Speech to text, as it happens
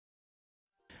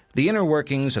The inner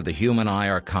workings of the human eye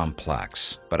are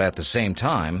complex, but at the same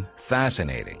time,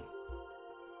 fascinating.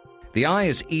 The eye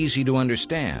is easy to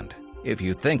understand if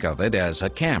you think of it as a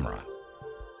camera.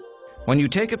 When you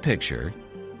take a picture,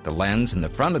 the lens in the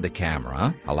front of the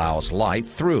camera allows light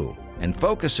through and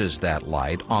focuses that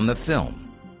light on the film.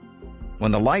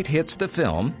 When the light hits the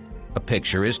film, a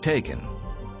picture is taken.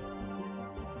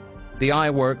 The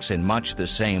eye works in much the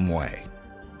same way.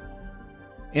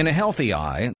 In a healthy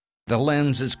eye, the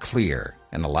lens is clear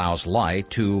and allows light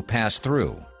to pass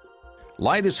through.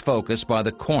 Light is focused by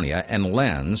the cornea and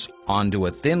lens onto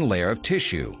a thin layer of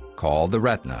tissue called the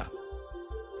retina.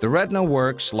 The retina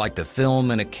works like the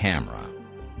film in a camera.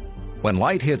 When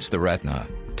light hits the retina,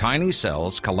 tiny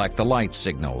cells collect the light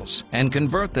signals and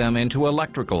convert them into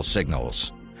electrical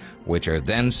signals, which are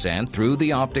then sent through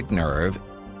the optic nerve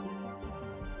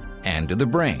and to the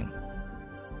brain,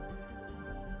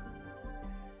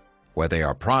 where they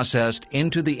are processed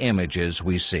into the images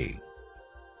we see.